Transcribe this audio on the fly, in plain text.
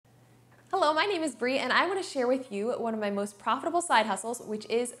Hello, my name is Bree and I want to share with you one of my most profitable side hustles, which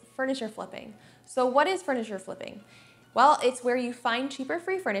is furniture flipping. So what is furniture flipping? Well, it's where you find cheaper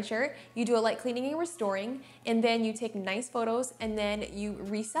free furniture, you do a light cleaning and restoring, and then you take nice photos and then you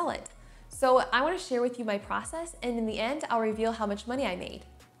resell it. So I want to share with you my process, and in the end, I'll reveal how much money I made.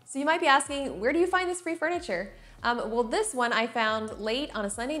 So you might be asking, where do you find this free furniture? Well, this one I found late on a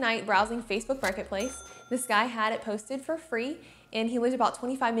Sunday night browsing Facebook Marketplace. This guy had it posted for free and he lived about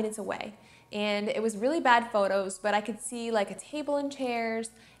 25 minutes away. And it was really bad photos, but I could see like a table and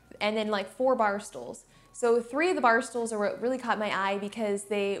chairs and then like 4 bar stools. So 3 of the bar stools are what really caught my eye because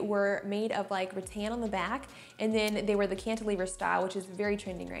they were made of like rattan on the back, and then they were the cantilever style, which is very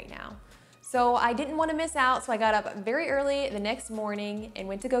trending right now. So I didn't want to miss out, so I got up very early the next morning and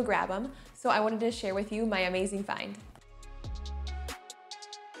went to go grab them. So I wanted to share with you my amazing find.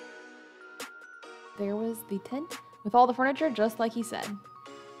 There was the tent with all the furniture, just like he said.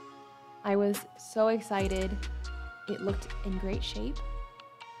 I was so excited. It looked in great shape.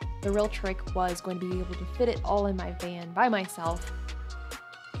 The real trick was going to be able to fit it all in my van by myself.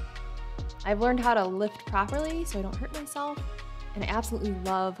 I've learned how to lift properly so I don't hurt myself. And I absolutely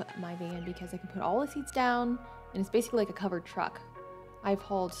love my van because I can put all the seats down and it's basically like a covered truck. I've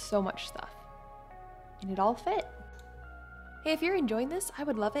hauled so much stuff and it all fit. Hey, if you're enjoying this, I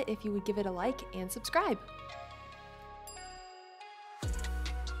would love it if you would give it a like and subscribe.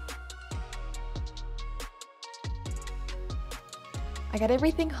 I got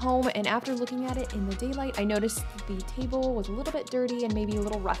everything home, and after looking at it in the daylight, I noticed the table was a little bit dirty and maybe a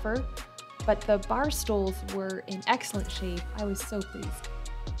little rougher, but the bar stools were in excellent shape. I was so pleased.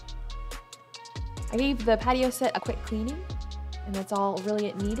 I gave the patio set a quick cleaning, and that's all really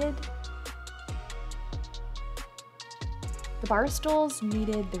it needed. The bar stools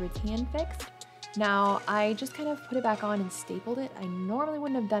needed the rattan fixed. Now, I just kind of put it back on and stapled it. I normally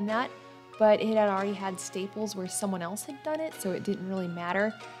wouldn't have done that, but it had already had staples where someone else had done it, so it didn't really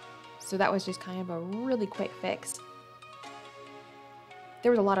matter. So that was just kind of a really quick fix. There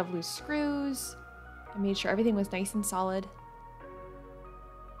was a lot of loose screws. I made sure everything was nice and solid.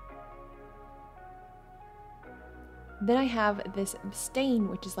 Then I have this stain,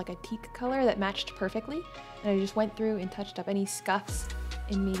 which is like a teak color that matched perfectly. And I just went through and touched up any scuffs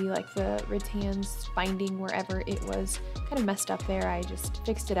and maybe like the rattan's binding wherever it was kind of messed up there. I just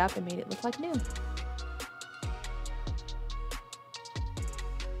fixed it up and made it look like new.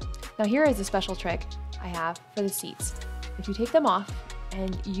 Now here is a special trick I have for the seats. If you take them off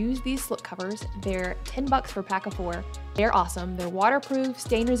and use these slip covers, they're $10 for a pack of 4. They're awesome. They're waterproof,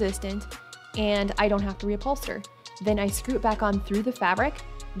 stain resistant, and I don't have to reupholster. Then I screw it back on through the fabric.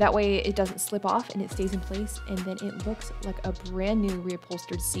 That way it doesn't slip off and it stays in place, and then it looks like a brand new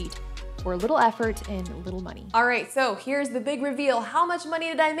reupholstered seat for little effort and little money. All right, so here's the big reveal. How much money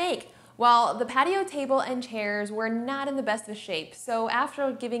did I make? Well, the patio table and chairs were not in the best of shape, so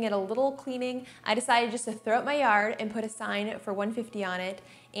after giving it a little cleaning, I decided just to throw it in my yard and put a sign for $150 on it,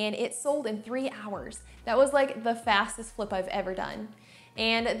 and it sold in 3 hours. That was like the fastest flip I've ever done.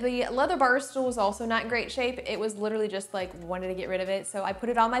 And the leather bar stool was also not in great shape. It was literally just like wanted to get rid of it, so I put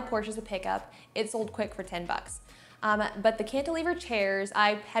it on my porch as a pickup. It sold quick for $10. But the cantilever chairs,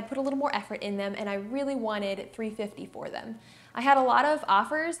 I had put a little more effort in them, and I really wanted $350 for them. I had a lot of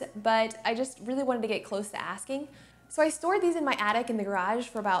offers, but I just really wanted to get close to asking. So I stored these in my attic in the garage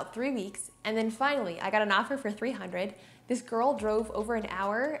for about 3 weeks, and then finally I got an offer for $300. This girl drove over an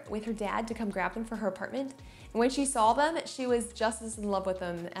hour with her dad to come grab them for her apartment, and when she saw them, she was just as in love with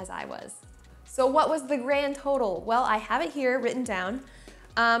them as I was. So what was the grand total? Well, I have it here written down.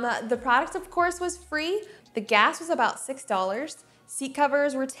 The product, of course, was free. The gas was about $6. Seat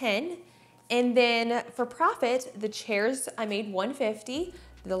covers were $10. And then for profit, the chairs, I made $150.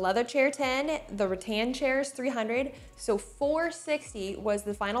 The leather chair $10, the rattan chairs $300. So $460 was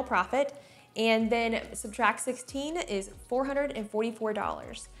the final profit. And then subtract 16 is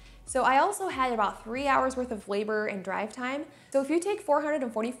 $444. So I also had about 3 hours worth of labor and drive time. So if you take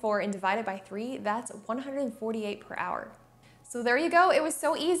 444 and divide it by 3, that's 148 per hour. So there you go, it was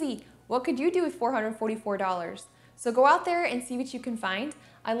so easy. What could you do with $444? So go out there and see what you can find.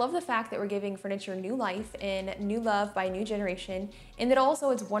 I love the fact that we're giving furniture new life and new love by a new generation, and that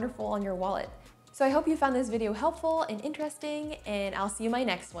also it's wonderful on your wallet. So I hope you found this video helpful and interesting, and I'll see you in my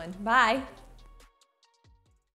next one. Bye!